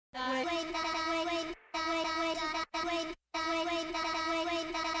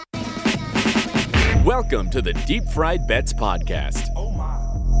Welcome to the Deep Fried Bets Podcast.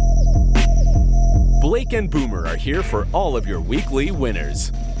 Blake and Boomer are here for all of your weekly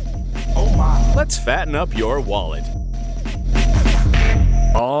winners. Let's fatten up your wallet.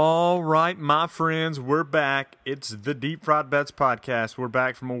 All right, my friends, we're back. It's the Deep Fried Bets Podcast. We're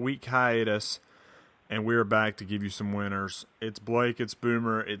back from a week hiatus, and we're back to give you some winners. It's Blake, it's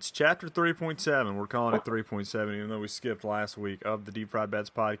Boomer, it's Chapter 3.7. We're calling it 3.7, even though we skipped last week of the Deep Fried Bets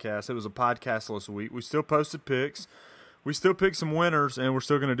Podcast. It was a podcastless week. We still posted picks. We still picked some winners, and we're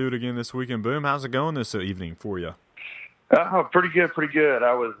still going to do it again this weekend. Boom, how's it going this evening for you? Pretty good.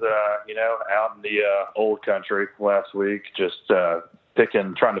 I was, out in the old country last week, just trying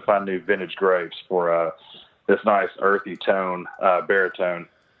to find new vintage grapes for this nice earthy tone, baritone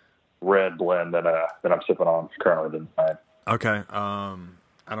red blend that I'm sipping on currently tonight. Okay. I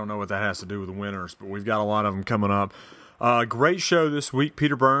don't know what that has to do with the winners, but we've got a lot of them coming up. Great show this week.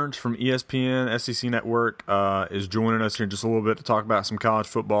 Peter Burns from ESPN, SEC Network, is joining us here in just a little bit to talk about some college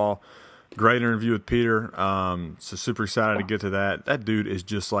football. Great interview with Peter. So super excited to get to that. That dude is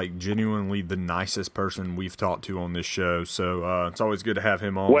just like genuinely the nicest person we've talked to on this show. So it's always good to have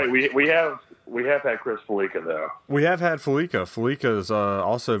him on. Wait, we have had Chris Felica though. We have had Felica. Felica is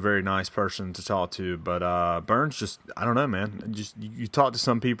also a very nice person to talk to. But Burns, just I don't know, man. Just you talk to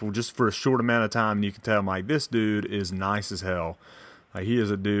some people just for a short amount of time, and you can tell I'm like, this dude is nice as hell. Like he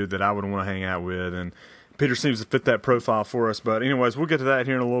is a dude that I would want to hang out with, and Peter seems to fit that profile for us. But anyways, we'll get to that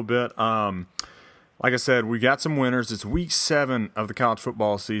here in a little bit. Like I said, we got some winners. It's week 7 of the college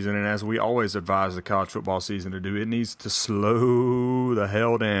football season, and as we always advise the college football season to do, it needs to slow the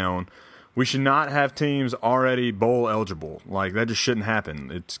hell down. We should not have teams already bowl eligible. Like, that just shouldn't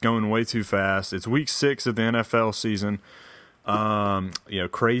happen. It's going way too fast. It's week 6 of the NFL season.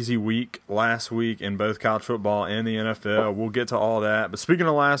 Crazy week last week in both college football and the NFL. We'll get to all that. But speaking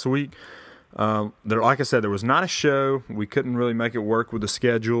of last week, like I said, there was not a show. We couldn't really make it work with the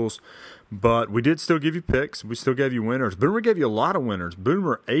schedules, but we did still give you picks. We still gave you winners. Boomer gave you a lot of winners.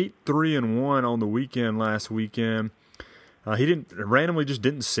 Boomer 8-3-1 on the weekend last weekend. He just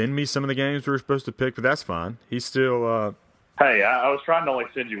didn't send me some of the games we were supposed to pick, but that's fine. He's still. Hey, I was trying to only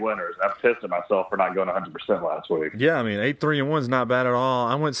send you winners. I'm pissed at myself for not going 100% last week. Yeah, I mean 8-3-1 is not bad at all.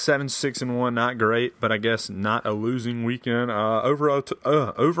 I went 7-6-1, not great, but I guess not a losing weekend. Overall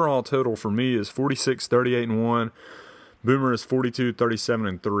total for me is 46-38-1. Boomer is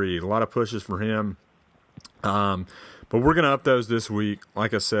 42-37-3. A lot of pushes for him. But we're gonna up those this week.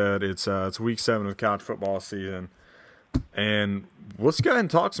 Like I said, it's week 7 of the college football season, and let's go ahead and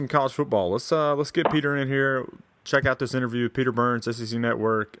talk some college football. Let's get Peter in here. Check out this interview with Peter Burns, SEC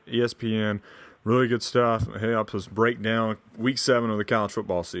Network, ESPN. Really good stuff. He helps us break down week 7 of the college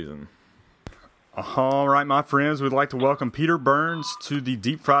football season. All right, my friends, we'd like to welcome Peter Burns to the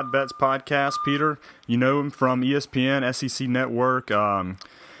Deep Fried Bets Podcast. Peter, you know him from ESPN, SEC Network.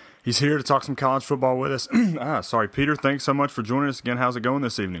 He's here to talk some college football with us. Peter, thanks so much for joining us again. How's it going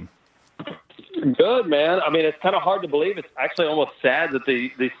this evening? Good, man. I mean, it's kind of hard to believe. It's actually almost sad that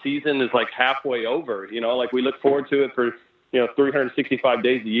the season is like halfway over. Like we look forward to it for 365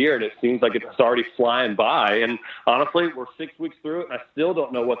 days a year, and it seems like it's already flying by. And honestly, we're 6 weeks through it, and I still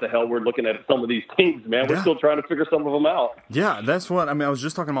don't know what the hell we're looking at some of these teams, man. We're still trying to figure some of them out. Yeah, that's what I mean. I was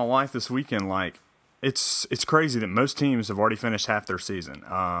just talking to my wife this weekend. Like, it's crazy that most teams have already finished half their season.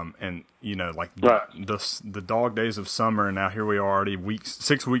 And the dog days of summer, and now here we are already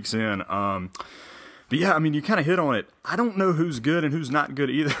 6 weeks in. But yeah, I mean, you kind of hit on it. I don't know who's good and who's not good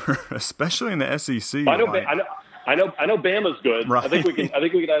either, especially in the SEC. I know Bama's good. Right. I think we can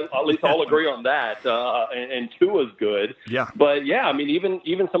at least all agree on that. And Tua's good. Yeah. But yeah, I mean,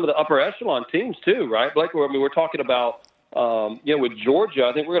 even some of the upper echelon teams too, right? Like, I mean, we're talking about, with Georgia.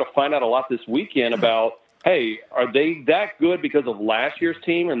 I think we're going to find out a lot this weekend about, hey, are they that good because of last year's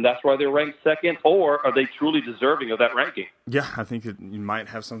team and that's why they're ranked second, or are they truly deserving of that ranking? Yeah, I think it might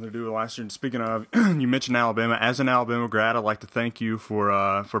have something to do with last year. And speaking of, you mentioned Alabama. As an Alabama grad, I'd like to thank you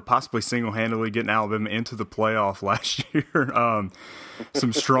for possibly single-handedly getting Alabama into the playoff last year.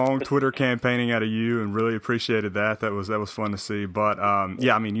 Some strong Twitter campaigning out of you, and really appreciated that. That was fun to see. But,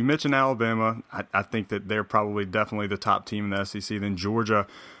 yeah, I mean, you mentioned Alabama. I think that they're probably definitely the top team in the SEC. Then Georgia.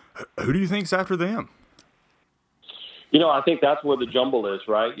 Who do you think's after them? I think that's where the jumble is,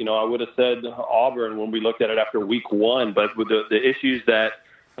 right? I would have said Auburn when we looked at it after week 1, but with the issues that,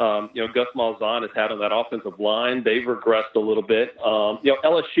 Gus Malzahn has had on that offensive line, they've regressed a little bit.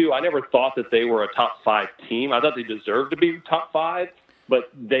 LSU, I never thought that they were a top 5 team. I thought they deserved to be top 5, but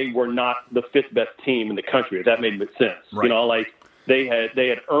they were not the 5th best team in the country, if that made sense. Right. they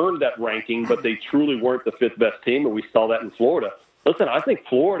had earned that ranking, but they truly weren't the fifth best team, and we saw that in Florida. Listen, I think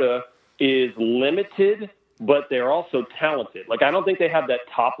Florida is limited, but they're also talented. Like, I don't think they have that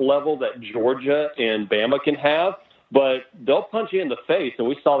top level that Georgia and Bama can have, but they'll punch you in the face, and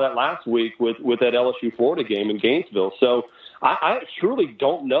we saw that last week with that LSU-Florida game in Gainesville. So I truly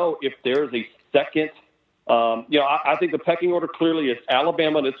don't know if there's a second I think the pecking order clearly is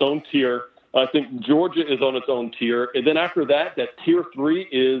Alabama in its own tier. I think Georgia is on its own tier. And then after that tier 3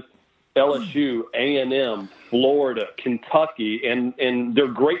 is LSU, A&M, Florida, Kentucky. And they're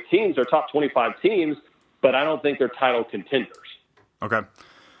great teams. They're top 25 teams, but I don't think they're title contenders. Okay.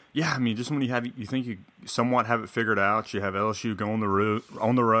 Yeah, I mean, just when you think you somewhat have it figured out, you have LSU go on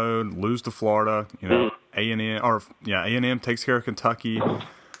the road, lose to Florida, A&M takes care of Kentucky.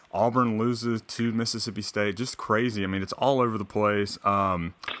 Auburn loses to Mississippi State. Just crazy. I mean, it's all over the place.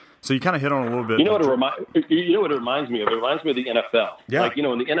 So you kind of hit on a little bit. You know what it reminds me of? It reminds me of the NFL. Yeah. Like, in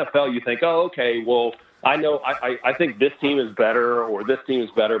the NFL, you think, oh, okay, well, I know I think this team is better or this team is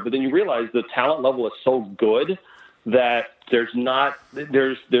better, but then you realize the talent level is so good that there's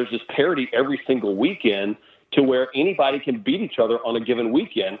this parity every single weekend to where anybody can beat each other on a given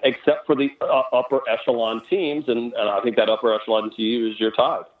weekend, except for the upper echelon teams, and I think that upper echelon to you is your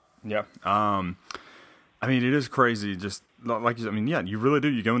Tide. Yeah. I mean, it is crazy. Just like you, I mean, yeah, you really do.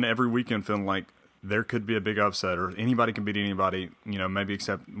 You go into every weekend feeling like there could be a big upset or anybody can beat anybody, maybe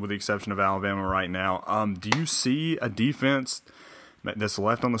with the exception of Alabama right now. Do you see a defense that's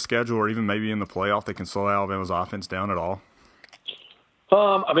left on the schedule or even maybe in the playoff that can slow Alabama's offense down at all?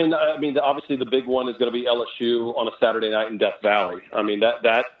 I mean, obviously the big one is going to be LSU on a Saturday night in Death Valley. I mean,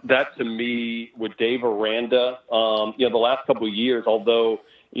 that to me with Dave Aranda, the last couple of years, although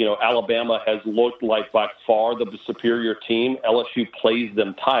Alabama has looked like by far the superior team, LSU plays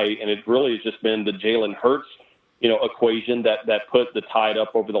them tight, and it really has just been the Jalen Hurts, equation that put the Tide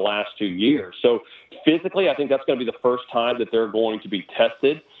up over the last 2 years. So physically, I think that's going to be the first time that they're going to be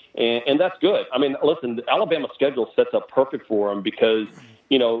tested. And that's good. I mean, listen, the Alabama schedule sets up perfect for them because,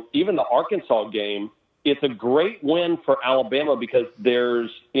 even the Arkansas game, it's a great win for Alabama because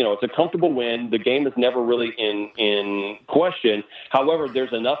it's a comfortable win. The game is never really in question. However,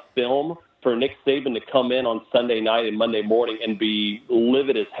 there's enough film for Nick Saban to come in on Sunday night and Monday morning and be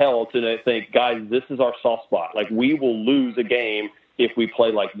livid as hell to think, guys, this is our soft spot. Like, we will lose a game if we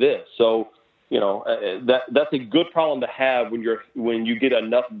play like this. So, that's a good problem to have when you get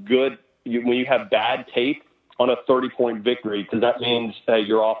enough when you have bad tape on a 30-point victory, because that means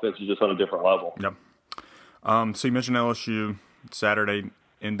your offense is just on a different level. Yep. So you mentioned LSU Saturday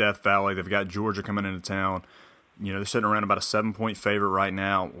in Death Valley. They've got Georgia coming into town. They're sitting around about a 7-point favorite right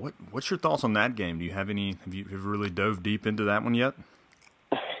now. What's your thoughts on that game? Have you really dove deep into that one yet?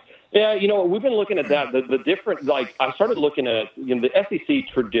 Yeah, we've been looking at that. The different, I started looking at, the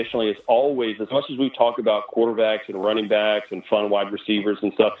SEC traditionally is always, as much as we talk about quarterbacks and running backs and fun wide receivers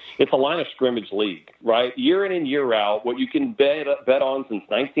and stuff, it's a line of scrimmage league, right? Year in and year out, what you can bet on since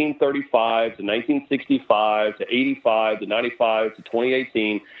 1935 to 1965 to 85 to 95 to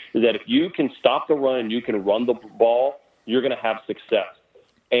 2018 is that if you can stop the run and you can run the ball, you're going to have success.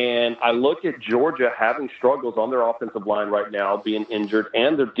 And I look at Georgia having struggles on their offensive line right now, being injured,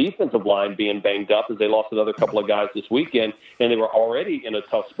 and their defensive line being banged up as they lost another couple of guys this weekend, and they were already in a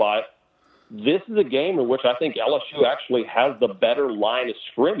tough spot. This is a game in which I think LSU actually has the better line of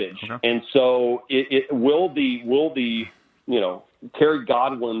scrimmage. Okay. And so it will the Terry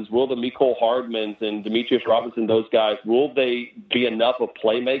Godwins, will the Mecole Hardmans and Demetrius Robinson, those guys, will they be enough of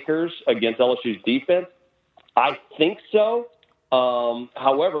playmakers against LSU's defense? I think so.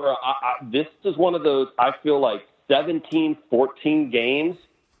 However, this is one of those, I feel like 17-14 games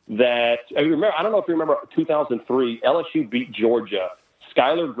that I don't know if you remember 2003, LSU beat Georgia.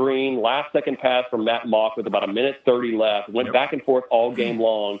 Skylar Green, last second pass from Matt Mock with about 1:30 left, went back and forth all game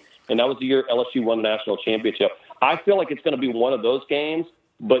long. And that was the year LSU won the national championship. I feel like it's going to be one of those games,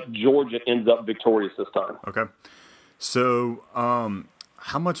 but Georgia ends up victorious this time. Okay. So,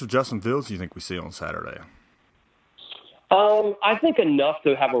 how much of Justin Fields do you think we see on Saturday? I think enough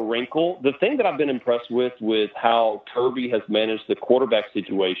to have a wrinkle. The thing that I've been impressed with how Kirby has managed the quarterback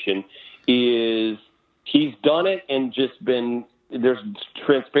situation is he's done it and just been – there's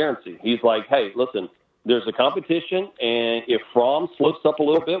transparency. He's like, hey, listen, there's a competition, and if Fromm slips up a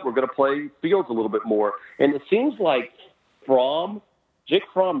little bit, we're going to play Fields a little bit more. And it seems like Jake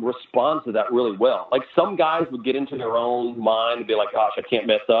Fromm responds to that really well. Like, some guys would get into their own mind and be like, gosh, I can't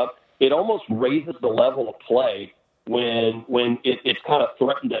mess up. It almost raises the level of play when it's kind of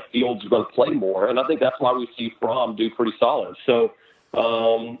threatened that Fields is going to play more. And I think that's why we see Fromm do pretty solid. So,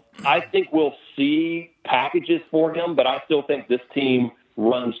 I think we'll see packages for him, but I still think this team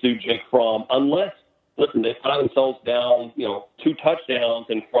runs through Jake Fromm unless, listen, they find themselves down, 2 touchdowns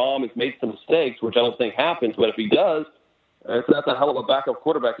and Fromm has made some mistakes, which I don't think happens. But if he does, that's a hell of a backup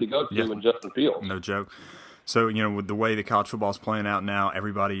quarterback to go to in Justin Fields. No joke. So, with the way the college football is playing out now,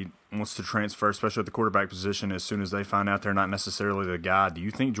 everybody wants to transfer, especially at the quarterback position, as soon as they find out they're not necessarily the guy. Do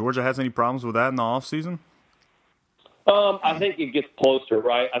you think Georgia has any problems with that in the offseason? I think it gets closer,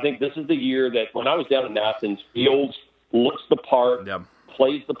 right? I think this is the year that when I was down in Athens, Fields looks the part,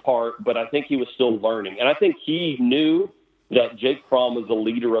 plays the part, but I think he was still learning. And I think he knew that Jake Fromm was the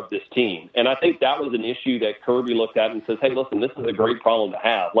leader of this team. And I think that was an issue that Kirby looked at and says, hey, listen, this is a great problem to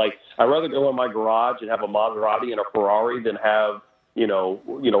have. Like, I'd rather go in my garage and have a Maserati and a Ferrari than have,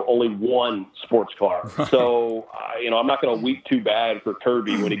 only one sports car. So, I'm not going to weep too bad for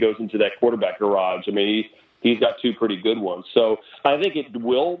Kirby when he goes into that quarterback garage. I mean, he's got 2 pretty good ones. So I think it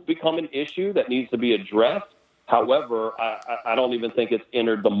will become an issue that needs to be addressed. However, I don't even think it's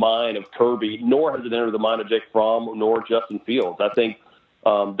entered the mind of Kirby, nor has it entered the mind of Jake Fromm, nor Justin Fields. I think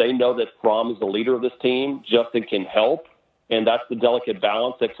they know that Fromm is the leader of this team. Justin can help, and that's the delicate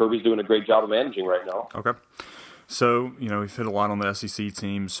balance that Kirby's doing a great job of managing right now. Okay. So, we've hit a lot on the SEC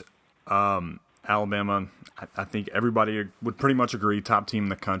teams. Alabama, I think everybody would pretty much agree, top team in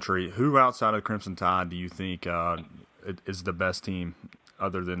the country. Who outside of Crimson Tide do you think is the best team?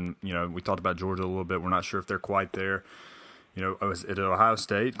 Other than, we talked about Georgia a little bit. We're not sure if they're quite there. Is it Ohio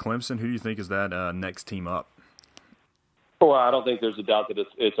State, Clemson? Who do you think is that next team up? Well, I don't think there's a doubt that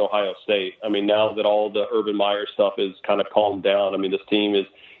it's Ohio State. I mean, now that all the Urban Meyer stuff is kind of calmed down, I mean, this team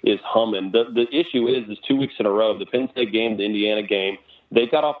is humming. The issue is 2 weeks in a row, the Penn State game, the Indiana game, they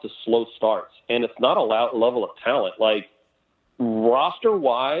got off to slow starts. And it's not a level of talent. Like,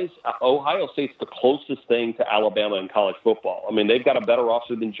 roster-wise, Ohio State's the closest thing to Alabama in college football. I mean, they've got a better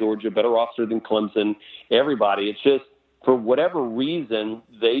roster than Georgia, better roster than Clemson, everybody. It's just, for whatever reason,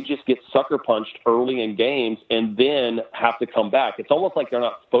 they just get sucker punched early in games and then have to come back. It's almost like they're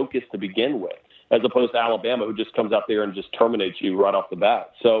not focused to begin with, as opposed to Alabama, who just comes out there and just terminates you right off the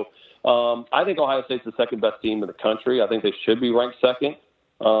bat. So I think Ohio State's the second-best team in the country. I think they should be ranked second.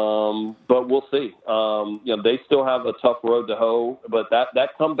 But we'll see. They still have a tough road to hoe, but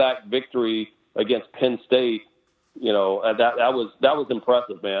that comeback victory against Penn State, that was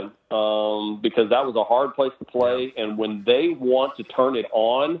impressive, man. Because that was a hard place to play, and when they want to turn it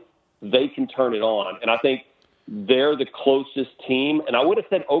on, they can turn it on. And I think they're the closest team. And I would have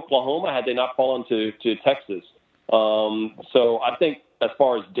said Oklahoma had they not fallen to Texas. So I think as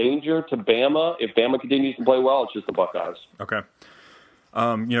far as danger to Bama, if Bama continues to play well, it's just the Buckeyes. Okay.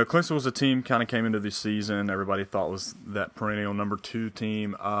 Clemson was a team kind of came into the season everybody thought was that perennial number 2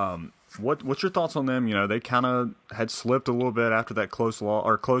 team. What's your thoughts on them? They kind of had slipped a little bit after that close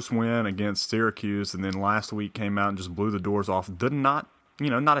win against Syracuse, and then last week came out and just blew the doors off. Not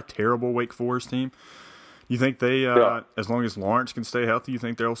a terrible Wake Forest team. You think they, as long as Lawrence can stay healthy, you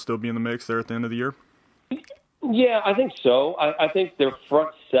think they'll still be in the mix there at the end of the year? Yeah, I think so. I think their front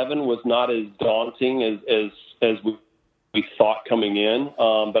 7 was not as daunting as we thought coming in.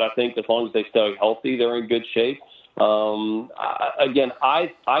 But I think as long as they stay healthy, they're in good shape. I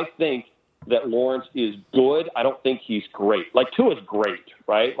think that Lawrence is good. I don't think he's great. Like, Tua's great,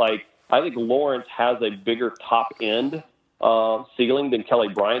 right? Like, I think Lawrence has a bigger top end ceiling than Kelly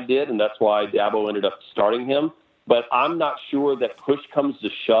Bryant did, and that's why Dabo ended up starting him. But I'm not sure that push comes to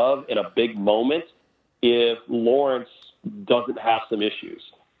shove in a big moment if Lawrence doesn't have some issues.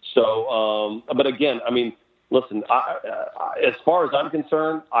 So, but again, I mean, listen, as far as I'm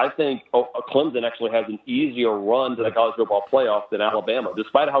concerned, I think Clemson actually has an easier run to the college football playoff than Alabama.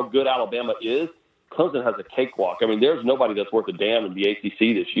 Despite how good Alabama is, Clemson has a cakewalk. I mean, there's nobody that's worth a damn in the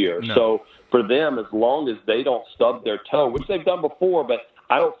ACC this year. No. So for them, as long as they don't stub their toe, which they've done before, but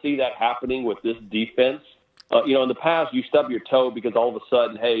I don't see that happening with this defense. In the past, you stub your toe because all of a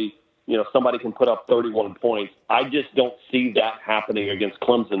sudden, hey, somebody can put up 31 points. I just don't see that happening against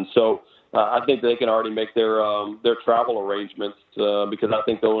Clemson. So I think they can already make their travel arrangements because I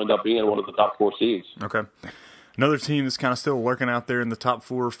think they'll end up being one of the top 4 seeds. Okay. Another team that's kind of still lurking out there in the top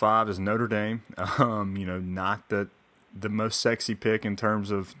 4 or 5 is Notre Dame. Not the most sexy pick in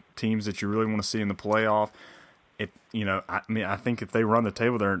terms of teams that you really want to see in the playoff. I think if they run the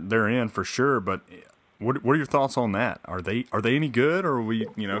table, they're in for sure. But what are your thoughts on that? Are they any good, or are we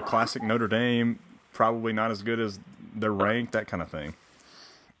classic Notre Dame, probably not as good as they're ranked, that kind of thing?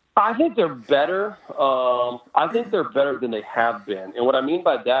 I think they're better. I think they're better than they have been. And what I mean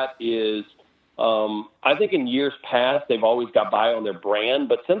by that is I think in years past they've always got by on their brand.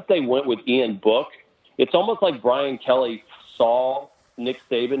 But since they went with Ian Book, it's almost like Brian Kelly saw Nick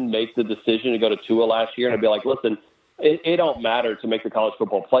Saban make the decision to go to Tua last year, and I'd be like, listen, it don't matter to make the college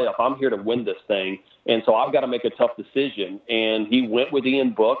football playoff. I'm here to win this thing, and so I've got to make a tough decision. And he went with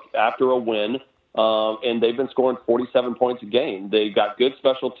Ian Book after a win, and they've been scoring 47 points a game. They got good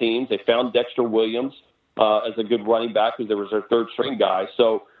special teams. They found Dexter Williams as a good running back because there was their third-string guy.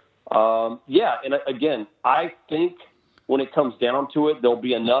 So, and again, I think when it comes down to it, there'll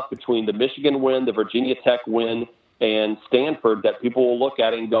be enough between the Michigan win, the Virginia Tech win, and Stanford that people will look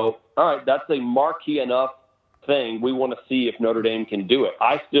at it and go, all right, that's a marquee enough thing. We want to see if Notre Dame can do it.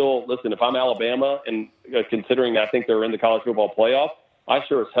 I still, listen, if I'm Alabama and considering I think they're in the college football playoff, I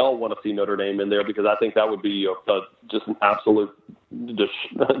sure as hell want to see Notre Dame in there because I think that would be just an absolute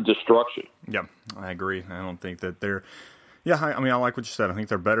destruction. Yeah, I agree. I don't think that they're – yeah, I mean, I like what you said. I think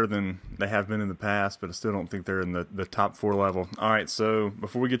they're better than they have been in the past, but I still don't think they're in the top 4 level. All right, so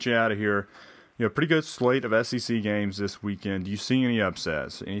before we get you out of here, pretty good slate of SEC games this weekend. Do you see any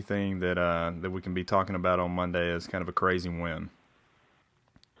upsets? Anything that we can be talking about on Monday as kind of a crazy win?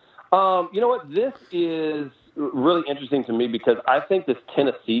 You know what? This is really interesting to me because I think this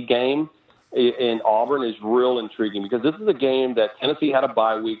Tennessee game in Auburn is real intriguing because this is a game that Tennessee had a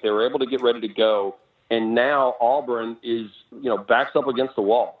bye week. They were able to get ready to go, and now Auburn is, backs up against the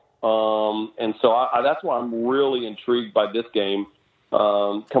wall. And so that's why I'm really intrigued by this game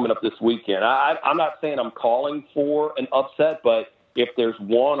coming up this weekend. I'm not saying I'm calling for an upset, but if there's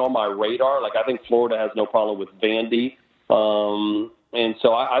one on my radar, like I think Florida has no problem with Vandy. And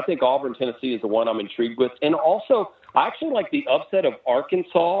so I think Auburn, Tennessee is the one I'm intrigued with. And also, I actually like the upset of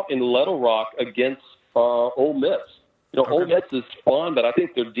Arkansas in Little Rock against Ole Miss. Okay. Ole Miss is fun, but I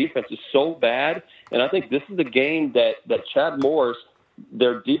think their defense is so bad. And I think this is a game that Chad Morris,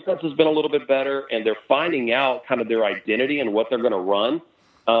 their defense has been a little bit better, and they're finding out kind of their identity and what they're going to run.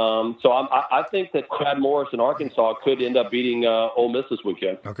 So I think that Chad Morris in Arkansas could end up beating Ole Miss this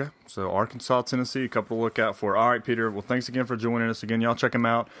weekend. Okay, so Arkansas, Tennessee, a couple to look out for. All right, Peter, well, thanks again for joining us. Again, y'all check him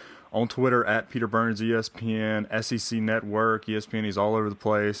out on Twitter at Peter Burns, ESPN, SEC Network, ESPN. He's all over the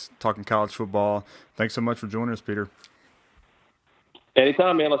place talking college football. Thanks so much for joining us, Peter.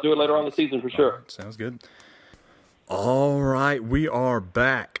 Anytime, man. Let's do it later on in the season for sure. Right, sounds good. All right, we are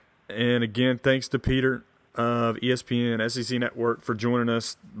back. And again, thanks to Peter of ESPN, SEC Network for joining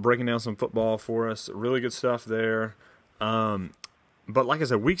us, breaking down some football for us. Really good stuff there. But like I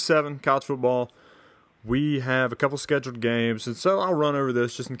said, Week 7, college football, we have a couple scheduled games. And so I'll run over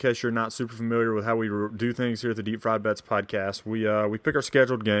this just in case you're not super familiar with how we do things here at the Deep Fried Bets podcast. We pick our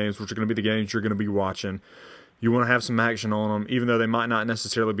scheduled games, which are going to be the games you're going to be watching. You want to have some action on them, even though they might not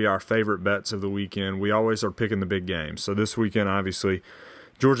necessarily be our favorite bets of the weekend. We always are picking the big games. So this weekend, obviously,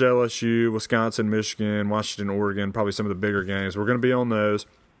 Georgia, LSU, Wisconsin, Michigan, Washington, Oregon, probably some of the bigger games. We're going to be on those.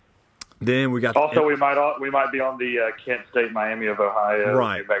 Then we got also we might be on the Kent State, Miami of Ohio,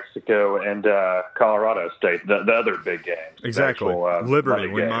 right, New Mexico, and Colorado State, the other big games. Exactly, actual, Liberty.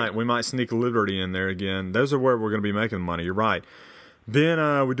 We might sneak Liberty in there again. Those are where we're going to be making money. You're right.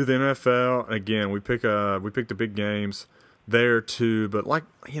 Then we do the NFL again. We pick the big games there too. But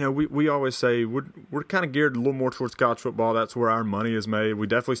we always say we're kind of geared a little more towards college football. That's where our money is made. We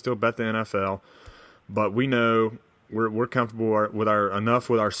definitely still bet the NFL, but we know we're comfortable with enough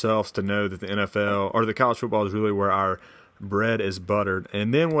with ourselves to know that the NFL or the college football is really where our bread is buttered.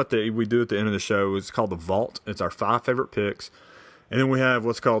 And then what we do at the end of the show is called the Vault. It's our 5 favorite picks. And then we have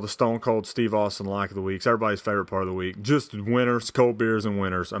what's called the Stone Cold Steve Austin Lock of the Week. It's everybody's favorite part of the week. Just winners, cold beers, and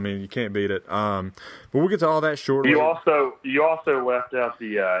winners. I mean, you can't beat it. But we'll get to all that shortly. You also left out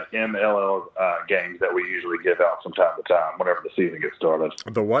the MLL games that we usually give out from time to time whenever the season gets started.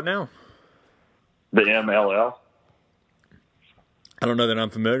 The what now? The MLL. I don't know that I'm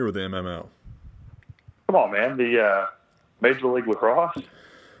familiar with the MML. Come on, man. The Major League Lacrosse?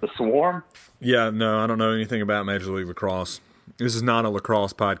 The Swarm? Yeah, no, I don't know anything about Major League Lacrosse. This is not a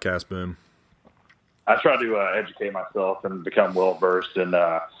lacrosse podcast, Boom. I try to educate myself and become well-versed in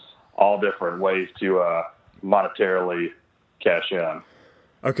all different ways to monetarily cash in.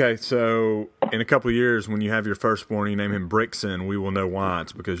 Okay, so in a couple of years, when you have your firstborn, you name him Brickson, we will know why.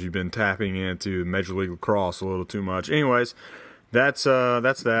 It's because you've been tapping into Major League Lacrosse a little too much. Anyways, that's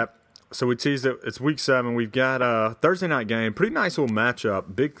that. So we teased it. It's Week 7. We've got a Thursday night game. Pretty nice little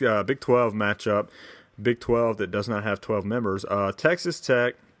matchup. Big 12 matchup. Big 12 that does not have 12 members. Texas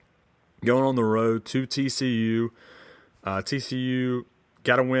Tech going on the road to TCU. TCU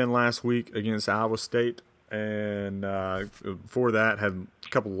got a win last week against Iowa State. And before that, had a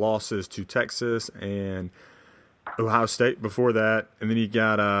couple losses to Texas and Ohio State before that. And then you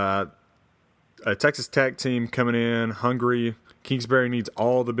got a Texas Tech team coming in, hungry. Kingsbury needs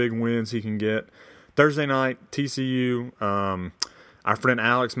all the big wins he can get. Thursday night, TCU. Our friend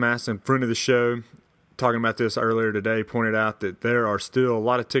Alex Masson, friend of the show, talking about this earlier today, pointed out that there are still a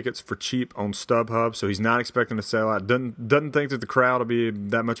lot of tickets for cheap on StubHub, so he's not expecting to sell out. Doesn't think that the crowd will be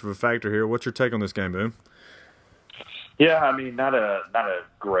that much of a factor here. What's your take on this game, Boom? Yeah, I mean, not a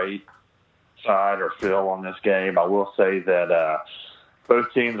great side or feel on this game. I will say that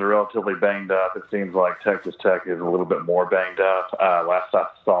both teams are relatively banged up. It seems like Texas Tech is a little bit more banged up. Last I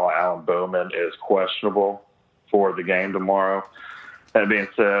saw, Alan Bowman is questionable for the game tomorrow. That being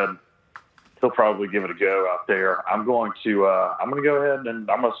said, he'll probably give it a go out there. I'm going to go ahead and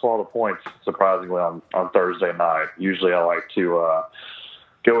I'm going to swallow the points, surprisingly, on Thursday night. Usually I like to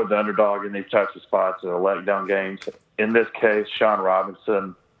go with the underdog in these types of spots or letdown games. In this case, Sean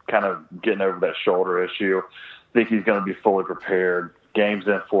Robinson kind of getting over that shoulder issue. I think he's going to be fully prepared. Games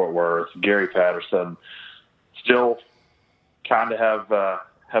in Fort Worth. Gary Patterson still kind of have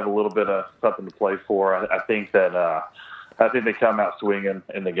a little bit of something to play for. I think they come out swinging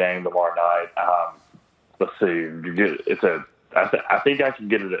in the game tomorrow night. Let's see. I think I can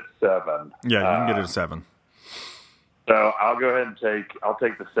get it at 7. Yeah, you can get it at 7. So I'll go ahead and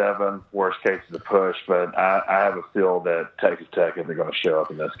take the 7. Worst case is a push, but I have a feel that Texas Tech isn't going to show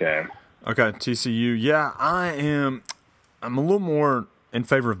up in this game. Okay, TCU. Yeah, I'm a little more in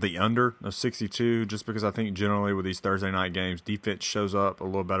favor of the under of 62, just because I think generally with these Thursday night games, defense shows up a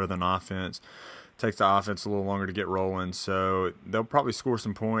little better than offense. Takes the offense a little longer to get rolling, so they'll probably score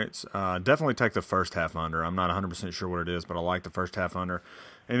some points. Definitely take the first half under. I'm not 100% sure what it is, but I like the first half under.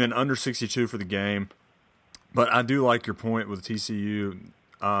 And then under 62 for the game. But I do like your point with TCU.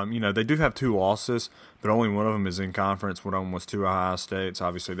 They do have 2 losses, but only one of them is in conference. One of them was to Ohio State, so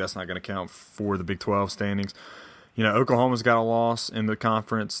obviously that's not going to count for the Big 12 standings. Oklahoma's got a loss in the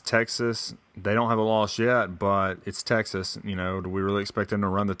conference. Texas, they don't have a loss yet, but it's Texas. Do we really expect them to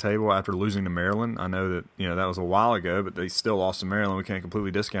run the table after losing to Maryland? I know that, that was a while ago, but they still lost to Maryland. We can't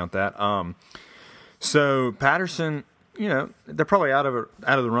completely discount that. So Patterson, they're probably out of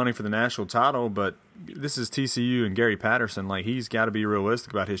the running for the national title, but this is TCU and Gary Patterson. Like, he's got to be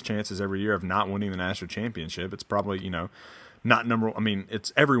realistic about his chances every year of not winning the national championship. It's probably, not number – I mean,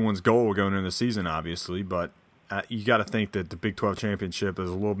 it's everyone's goal going into the season, obviously, but you got to think that the Big 12 championship is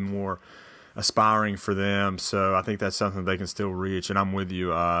a little bit more aspiring for them. So I think that's something they can still reach, and I'm with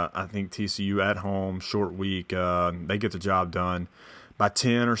you. I think TCU at home, short week, they get the job done by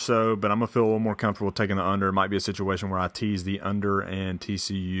 10 or so, but I'm going to feel a little more comfortable taking the under. It might be a situation where I tease the under and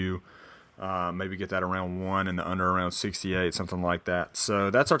TCU, maybe get that around 1 and the under around 68, something like that. So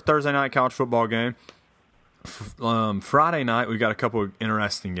that's our Thursday night college football game. Friday night, we've got a couple of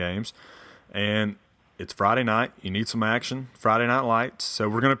interesting games, and it's Friday night. You need some action. Friday Night Lights. So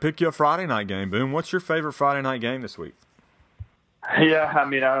we're going to pick you a Friday night game. Boom. What's your favorite Friday night game this week? Yeah, I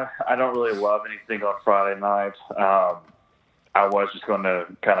mean, I don't really love anything on Friday night. I was just going to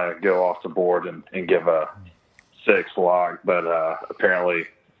kind of go off the board and give a 6 lock, but apparently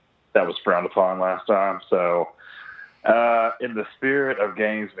that was frowned upon last time. So in the spirit of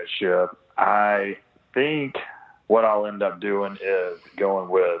gamesmanship, I think what I'll end up doing is going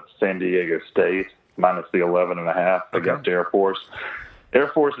with San Diego State minus the 11.5 against Air Force. Air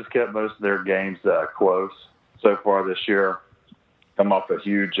Force has kept most of their games close so far this year. Come off a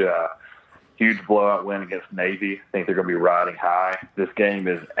huge blowout win against Navy. I think they're going to be riding high. This game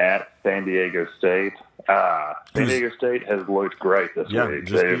is at San Diego State. San Diego State has looked great this week.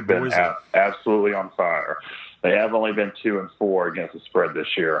 They've been absolutely on fire. They have only been 2-4 against the spread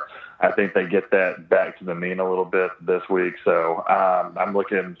this year. I think they get that back to the mean a little bit this week. So I'm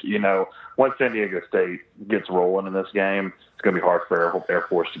looking, once San Diego State gets rolling in this game, it's going to be hard for Air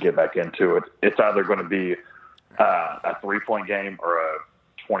Force to get back into it. It's either going to be a 3-point game or a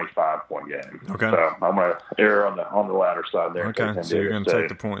 25-point game. Okay. So I'm going to err on the latter side there. Okay, so you're going to take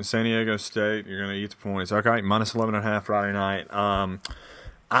the point. San Diego State, you're going to eat the points. Okay, minus 11.5 Friday night. I'm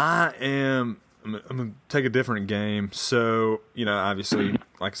going to take a different game. So, obviously,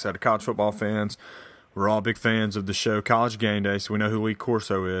 like I said, college football fans, we're all big fans of the show College Game Day, so we know who Lee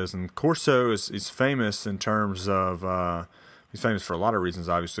Corso is. And Corso is famous in terms of he's famous for a lot of reasons,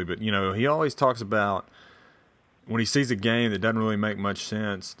 obviously, but, he always talks about when he sees a game that doesn't really make much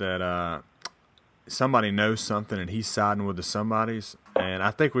sense, that somebody knows something and he's siding with the somebodies. And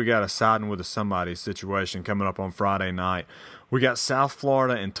I think we got a siding with the somebodies situation coming up on Friday night. We got South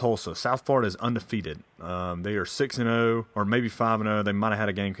Florida and Tulsa. South Florida is undefeated. They are 6-0 or maybe 5-0. They might have had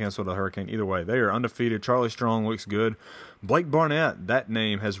a game canceled to the Hurricane. Either way, they are undefeated. Charlie Strong looks good. Blake Barnett, that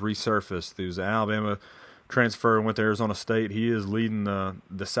name has resurfaced. He was an Alabama transfer and went to Arizona State. He is leading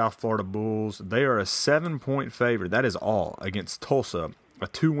the South Florida Bulls. They are a 7-point favorite. That is all against Tulsa, a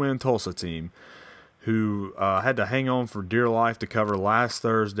 2-win Tulsa team. who had to hang on for dear life to cover last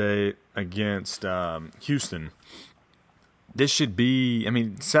Thursday against Houston. This should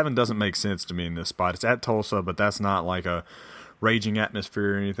be, 7 doesn't make sense to me in this spot. It's at Tulsa, but that's not like a raging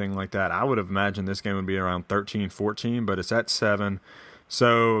atmosphere or anything like that. I would have imagined this game would be around 13-14, but it's at 7.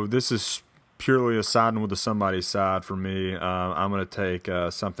 So this is purely a siding with the somebody's side for me. I'm going to take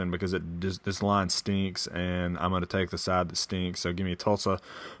something because this line stinks, and I'm going to take the side that stinks. So give me Tulsa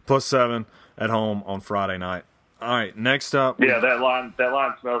plus 7 at home on Friday night. All right, next up. Yeah, that line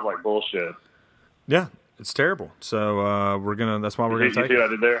smells like bullshit. Yeah, it's terrible. So that's why we're going to take it. You see what I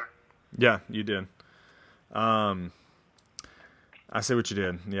did there? Yeah, you did. I see what you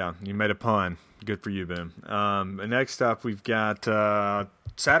did. Yeah, you made a pun. Good for you, Ben. Next up, we've got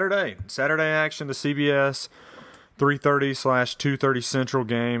Saturday action, the CBS 3:30/2:30 Central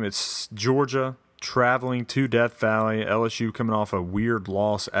game. It's Georgia traveling to Death Valley. LSU coming off a weird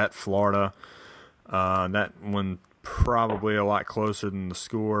loss at Florida. That one probably a lot closer than the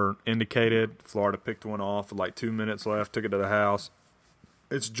score indicated. Florida picked one off with like 2 minutes left, took it to the house.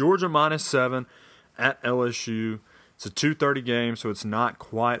 It's Georgia -7 at LSU. It's a 2:30 game, so it's not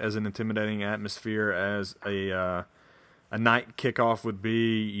quite as an intimidating atmosphere as a night kickoff would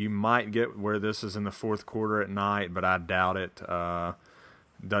be. You might get where this is in the fourth quarter at night, but I doubt it.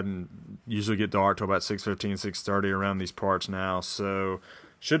 Doesn't usually get dark till about 6:15, 6:30 around these parts now. So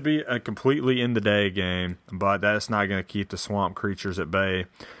should be a completely in-the-day game, but that's not going to keep the swamp creatures at bay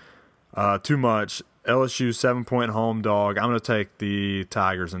too much. LSU 7-point home dog. I'm going to take the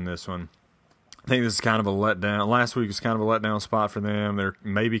Tigers in this one. I think this is kind of a letdown. Last week was kind of a letdown spot for them. They're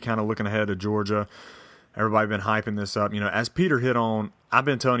maybe kind of looking ahead to Georgia. Everybody been hyping this up. As Peter hit on, I've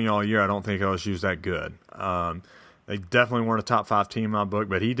been telling you all year I don't think LSU's that good. They definitely weren't a top 5 team in my book,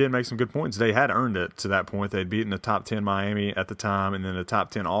 but he did make some good points. They had earned it to that point. They'd beaten the top 10 Miami at the time and then the top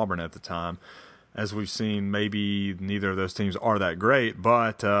 10 Auburn at the time. As we've seen, maybe neither of those teams are that great,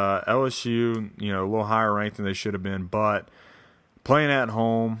 but LSU, a little higher ranked than they should have been. But playing at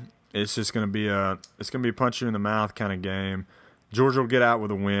home, it's just going to be a punch you in the mouth kind of game. Georgia will get out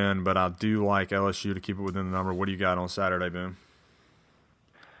with a win, but I do like LSU to keep it within the number. What do you got on Saturday, Boone?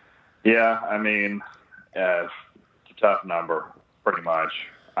 Yeah, it's a tough number, pretty much.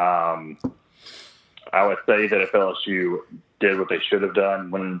 I would say that if LSU did what they should have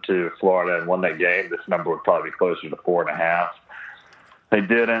done, went into Florida and won that game, this number would probably be closer to 4.5. They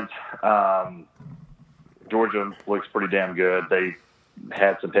didn't. Georgia looks pretty damn good. They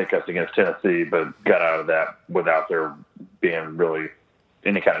had some hiccups against Tennessee, but got out of that without there being really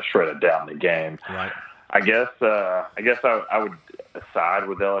any kind of shredded down the game. Right. I guess I would side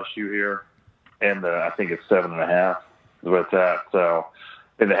with LSU here, and I think it's 7.5 is what it's at. So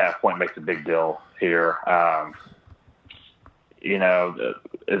I think the half point makes a big deal here. Is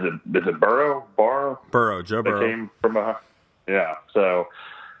it Burrow? Burrow, Joe Burrow. Came from yeah. So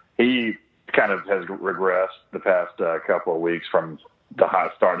he kind of has regressed the past couple of weeks from the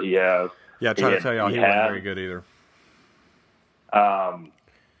hot start he has. Yeah, I try to tell y'all he wasn't very good either.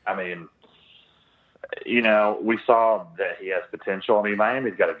 We saw that he has potential.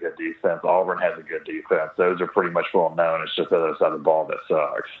 Miami's got a good defense. Auburn has a good defense. Those are pretty much well known. It's just the other side of the ball that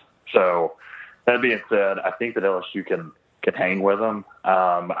sucks. So that being said, I think that LSU can hang with them.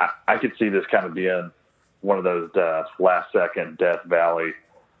 I could see this kind of being one of those last-second Death Valley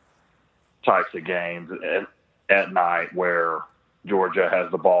types of games at night where Georgia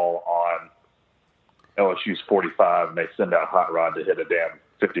has the ball on LSU's 45 and they send out Hot Rod to hit a damn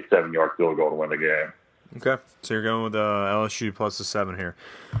 57-yard field goal to win the game. Okay, so you're going with LSU plus the 7 here.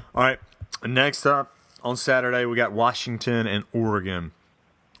 All right, next up on Saturday we got Washington and Oregon.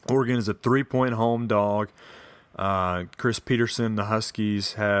 Oregon is a 3-point home dog. Chris Peterson, the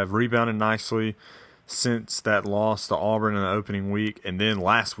Huskies, have rebounded nicely since that loss to Auburn in the opening week, and then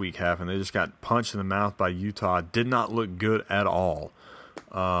last week happened. They just got punched in the mouth by Utah. Did not look good at all.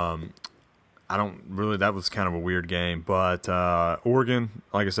 That was kind of a weird game. But Oregon,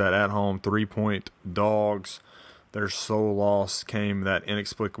 like I said, at home, 3-point dogs. Their sole loss came that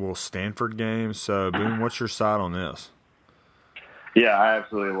inexplicable Stanford game. So, Boone, what's your side on this? Yeah, I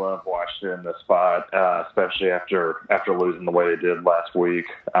absolutely love Washington in this spot, especially after losing the way they did last week.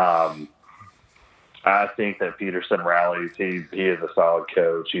 I think that Peterson rallies. He is a solid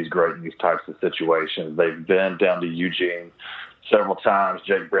coach. He's great in these types of situations. They've been down to Eugene several times.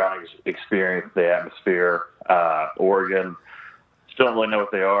 Jake Browning experienced the atmosphere. Oregon still don't really know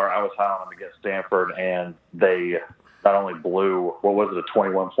what they are. I was high on them against Stanford, and they not only blew, a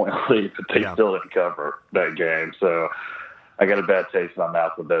 21-point lead, but they still didn't cover that game. So I got a bad taste in my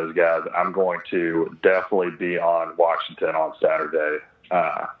mouth with those guys. I'm going to definitely be on Washington on Saturday.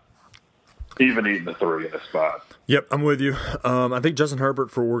 even eating the 3 in this spot. Yep, I'm with you. I think Justin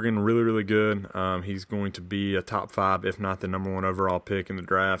Herbert for Oregon, really, really good. He's going to be a top 5, if not the number 1 overall pick in the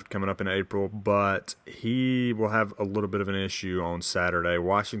draft coming up in April, but he will have a little bit of an issue on Saturday.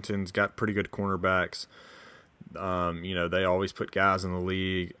 Washington's got pretty good cornerbacks. They always put guys in the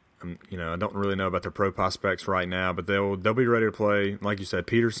league. I don't really know about their pro prospects right now, but they'll be ready to play. Like you said,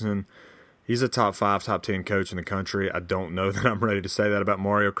 Peterson, he's a top 5, top 10 coach in the country. I don't know that I'm ready to say that about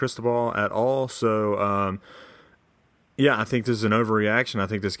Mario Cristobal at all. So, I think this is an overreaction. I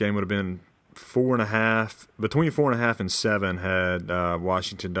think this game would have been 4.5, between 4.5 and 7 had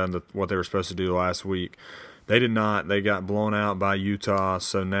Washington done what they were supposed to do last week. They did not. They got blown out by Utah,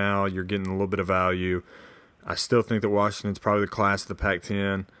 so now you're getting a little bit of value. I still think that Washington's probably the class of the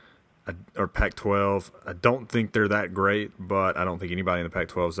Pac-10 or Pac-12. I don't think they're that great, but I don't think anybody in the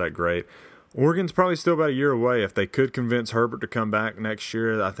Pac-12 is that great. Oregon's probably still about a year away. If they could convince Herbert to come back next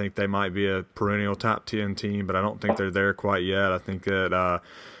year, I think they might be a perennial top 10 team, but I don't think they're there quite yet. I think that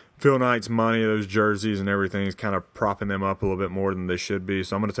Phil Knight's money, those jerseys and everything is kind of propping them up a little bit more than they should be.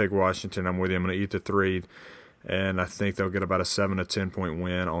 So I'm going to take Washington. I'm with you. I'm going to eat the 3, and I think they'll get about a 7 to 10-point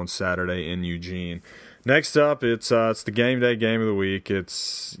win on Saturday in Eugene. Next up, it's the game day game of the week.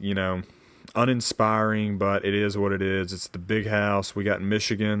 It's, uninspiring, but it is what it is. It's the big house. We got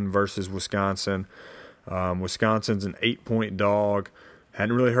Michigan versus Wisconsin. Wisconsin's an 8-point dog.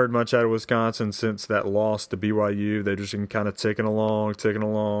 Hadn't really heard much out of Wisconsin since that loss to BYU. They've just been kind of ticking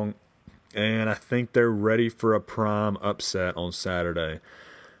along. And I think they're ready for a prime upset on Saturday.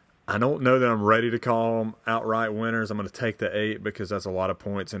 I don't know that I'm ready to call them outright winners. I'm going to take the 8 because that's a lot of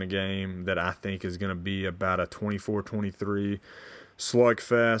points in a game that I think is going to be about a 24-23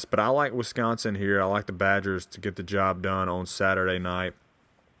 slugfest. But I like Wisconsin here. I like the Badgers to get the job done on Saturday night.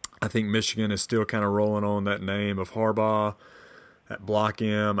 I think Michigan is still kind of rolling on that name of Harbaugh at Block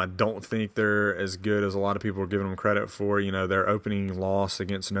M. I don't think they're as good as a lot of people are giving them credit for. Their opening loss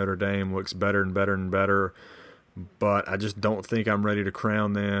against Notre Dame looks better and better. But I just don't think I'm ready to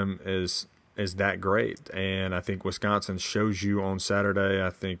crown them as that great. And I think Wisconsin shows you on Saturday. I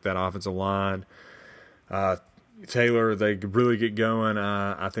think that offensive line, Taylor, they really get going.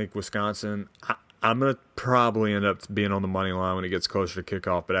 I think Wisconsin, I'm going to probably end up being on the money line when it gets closer to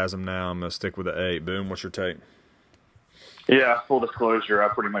kickoff. But as of now, I'm going to stick with the 8. Boom, what's your take? Yeah, full disclosure, I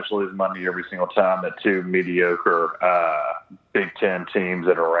pretty much lose money every single time that 2 mediocre Big Ten teams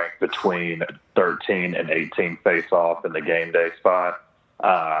that are ranked between 13 and 18 face off in the game day spot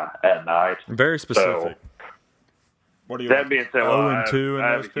at night. Very specific. So, what do you that being said, 0-2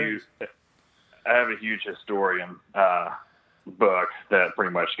 in those picks? I have a huge historian book that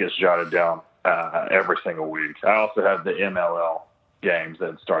pretty much gets jotted down every single week. I also have the MLL games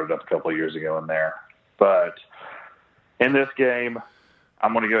that started up a couple of years ago in there. But in this game,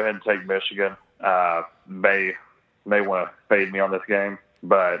 I'm going to go ahead and take Michigan. May want to fade me on this game,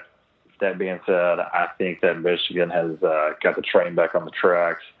 but that being said, I think that Michigan has got the train back on the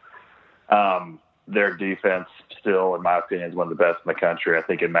tracks. Their defense still, in my opinion, is one of the best in the country. I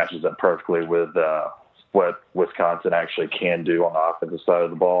think it matches up perfectly with what Wisconsin actually can do on the offensive side of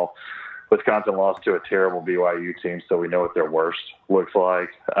the ball. Wisconsin lost to a terrible BYU team, so we know what their worst looks like.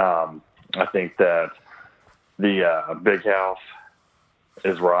 I think that the Big House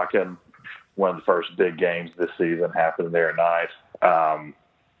is rocking. One of the first big games this season happened there at night.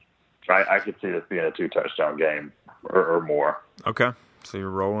 I could see this being a 2-touchdown game or more. Okay. So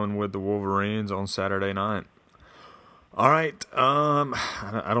you're rolling with the Wolverines on Saturday night. All right.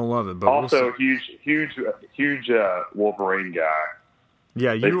 I don't love it, but also huge Wolverine guy.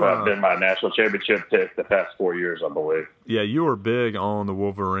 Yeah, they've been my national championship pick the past 4 years, I believe. Yeah, you were big on the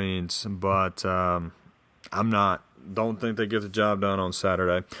Wolverines, but I'm not. Don't think they get the job done on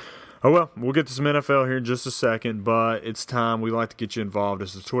Saturday. Oh, well, we'll get to some NFL here in just a second, but it's time. We like to get you involved.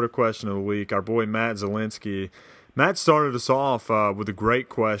 It's the Twitter question of the week. Our boy Matt Zielinski. Matt started us off with a great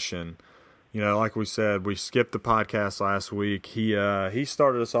question. Like we said, we skipped the podcast last week. He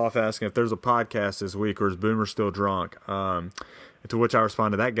started us off asking if there's a podcast this week or is Boomer still drunk? To which I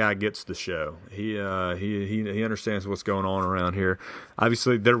responded, that guy gets the show. He understands what's going on around here.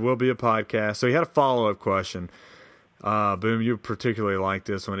 Obviously, there will be a podcast. So he had a follow-up question. Boom, you particularly like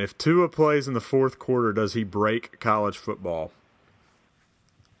this one. If Tua plays in the fourth quarter, does he break college football?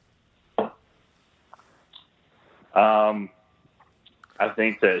 I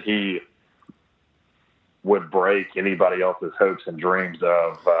think that he would break anybody else's hopes and dreams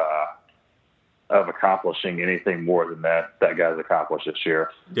of accomplishing anything more than that guy's accomplished this year.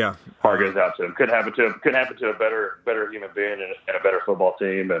 Yeah, heart goes out to him. Couldn't happen to a better human being and a better football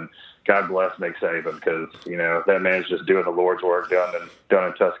team. And God bless Nick Saban, because that man's just doing the Lord's work down in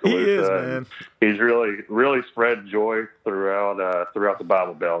Tuscaloosa. He is, man. He's really spread joy throughout the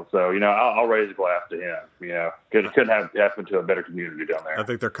Bible Belt. So I'll raise a glass to him. Couldn't have happened to a better community down there. I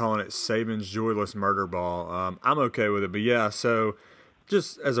think they're calling it Saban's Joyless Murder Ball. I'm okay with it, but yeah. So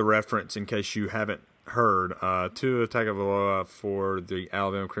just as a reference, in case you haven't heard, Tua Tagovailoa for the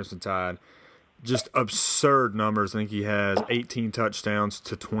Alabama Crimson Tide, just absurd numbers. I think he has 18 touchdowns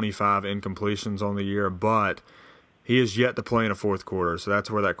to 25 incompletions on the year, but he is yet to play in a fourth quarter, so that's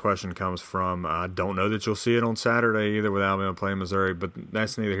where that question comes from. I don't know that you'll see it on Saturday either with Alabama playing Missouri, but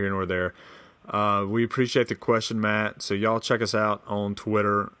that's neither here nor there. We appreciate the question, Matt, so y'all check us out on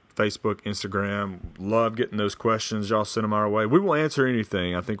Twitter, Facebook, Instagram. Love getting those questions. Y'all send them our way. We will answer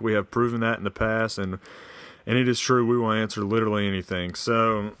anything. I think we have proven that in the past, and it is true. We will answer literally anything.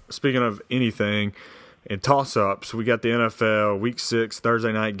 So, speaking of anything, in toss-ups, we got the NFL Week 6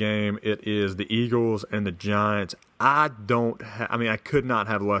 Thursday night game. It is the Eagles and the Giants. I could not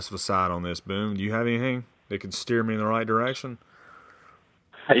have less of a side on this. Boom. Do you have anything that could steer me in the right direction?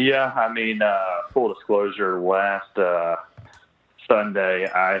 Yeah, full disclosure, last Sunday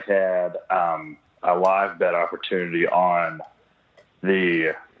I had a live bet opportunity on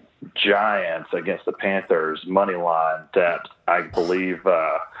the Giants against the Panthers money line that I believe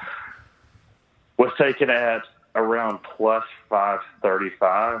was taken at around plus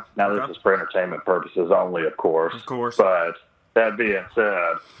 535. Now this is for entertainment purposes only, of course. Of course. But that being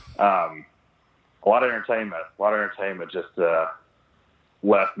said, a lot of entertainment just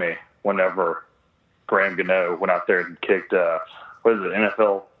left me whenever Graham Gano went out there and kicked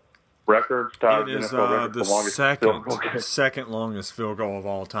NFL record? It is the second longest field goal of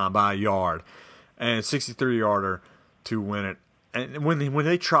all time by a yard, and 63-yarder to win it. And when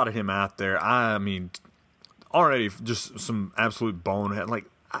they trotted him out there, already just some absolute bonehead. Like,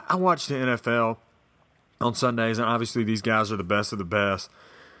 I watch the NFL on Sundays, and obviously these guys are the best of the best.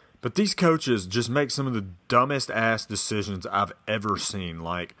 But these coaches just make some of the dumbest ass decisions I've ever seen.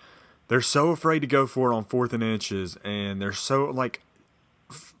 Like, they're so afraid to go for it on 4th and inches, and they're so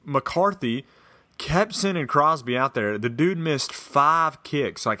McCarthy kept sending Crosby out there. The dude missed 5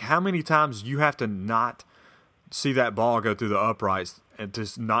 kicks. Like, how many times you have to not see that ball go through the uprights and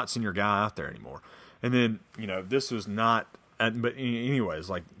just not send your guy out there anymore? And then, this was not – but